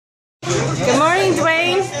Good morning,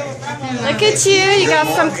 Dwayne. Look at you. You got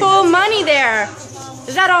some cool money there.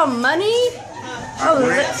 Is that all money? Oh,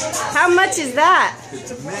 how much is that?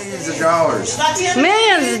 It's millions of dollars.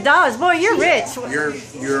 Millions of dollars. Boy, you're rich. Your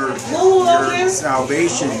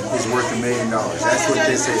salvation is worth $1 million. That's what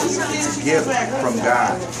this is. It's a gift from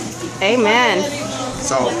God. Amen.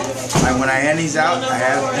 So when I hand these out, I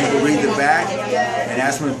have people read the back and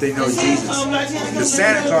ask them if they know Jesus. The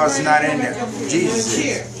Santa Claus is not in there. Jesus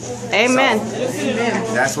is. Amen.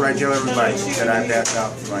 So, that's what I tell everybody that I pass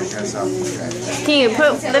out. Can you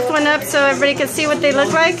lift one up so everybody can see what they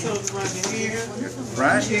look like?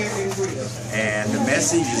 Front, and the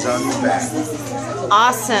message is on the back.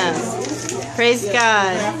 Awesome. Praise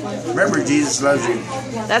God. Remember, Jesus loves you.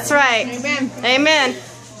 That's right. Amen. Amen.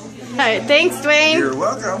 All right. Thanks, Dwayne. You're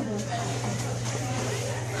welcome.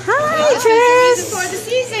 Hi, Tris. For the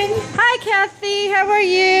season. Hi, Kathy. How are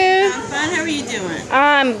you? I'm fine. How are you doing?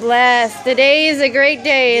 I'm blessed. Today is a great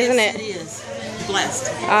day, isn't it? Yes, it is. Blessed.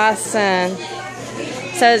 Awesome.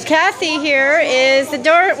 So Kathy here is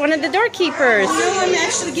one of the doorkeepers. No, I'm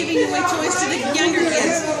actually giving away toys to the younger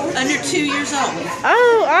kids, under 2 years old.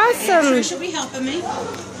 Oh, awesome. And Trish will be helping me.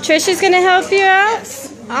 Trisha's going to help you out?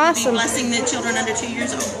 Awesome. Be blessing the children under 2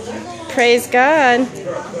 years old. Praise God.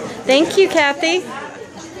 Thank you, Kathy.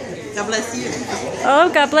 God bless you. Oh,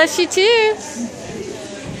 God bless you too.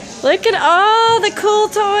 Look at all the cool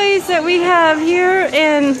toys that we have here.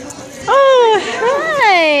 And oh,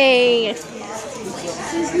 hi.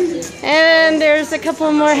 And there's a couple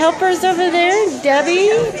more helpers over there. Debbie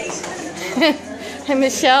and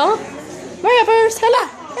Michelle. More helpers. Hello.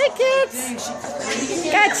 Hey, kids.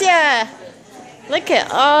 Gotcha. Look at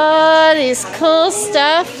all these cool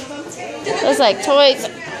stuff. There's like toys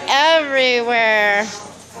everywhere.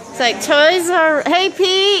 It's like toys are... Hey,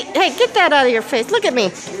 Pete. Hey, get that out of your face. Look at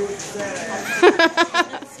me.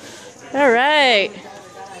 All right.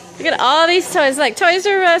 Look at all these toys. Like Toys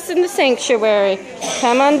R Us in the sanctuary.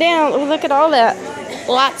 Come on down. Oh, look at all that.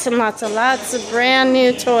 Lots of brand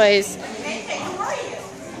new toys.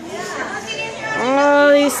 All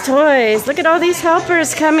these toys. Look at all these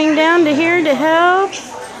helpers coming down to here to help.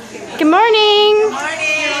 Good morning.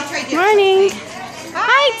 Morning. Morning.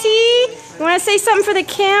 Hi, T. You want to say something for the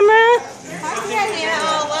camera?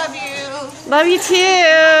 Hi, love you. Love you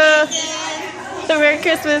too. Merry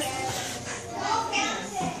Christmas.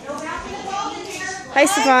 Hi,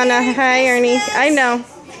 Savannah. Hi, Ernie. I know.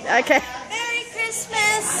 Okay. Merry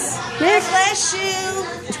Christmas. Merry- God bless you.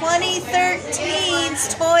 2013's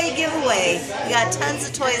toy giveaway. We got tons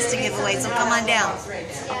of toys to give away, so come on down.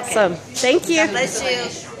 Awesome. Thank you. God bless you.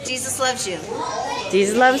 Jesus loves you.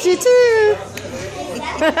 Jesus loves you too.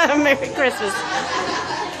 Merry Christmas.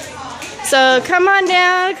 So come on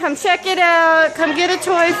down, come check it out, come get a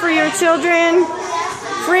toy for your children.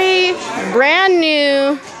 Free, brand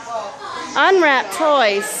new, unwrapped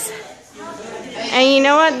toys. And you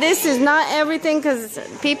know what? This is not everything, because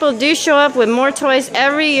people do show up with more toys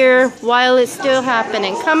every year while it's still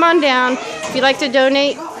happening. Come on down. If you'd like to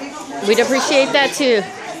donate, we'd appreciate that too.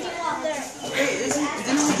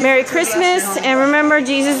 Merry Christmas, and remember,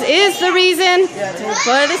 Jesus is the reason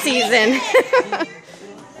for the season.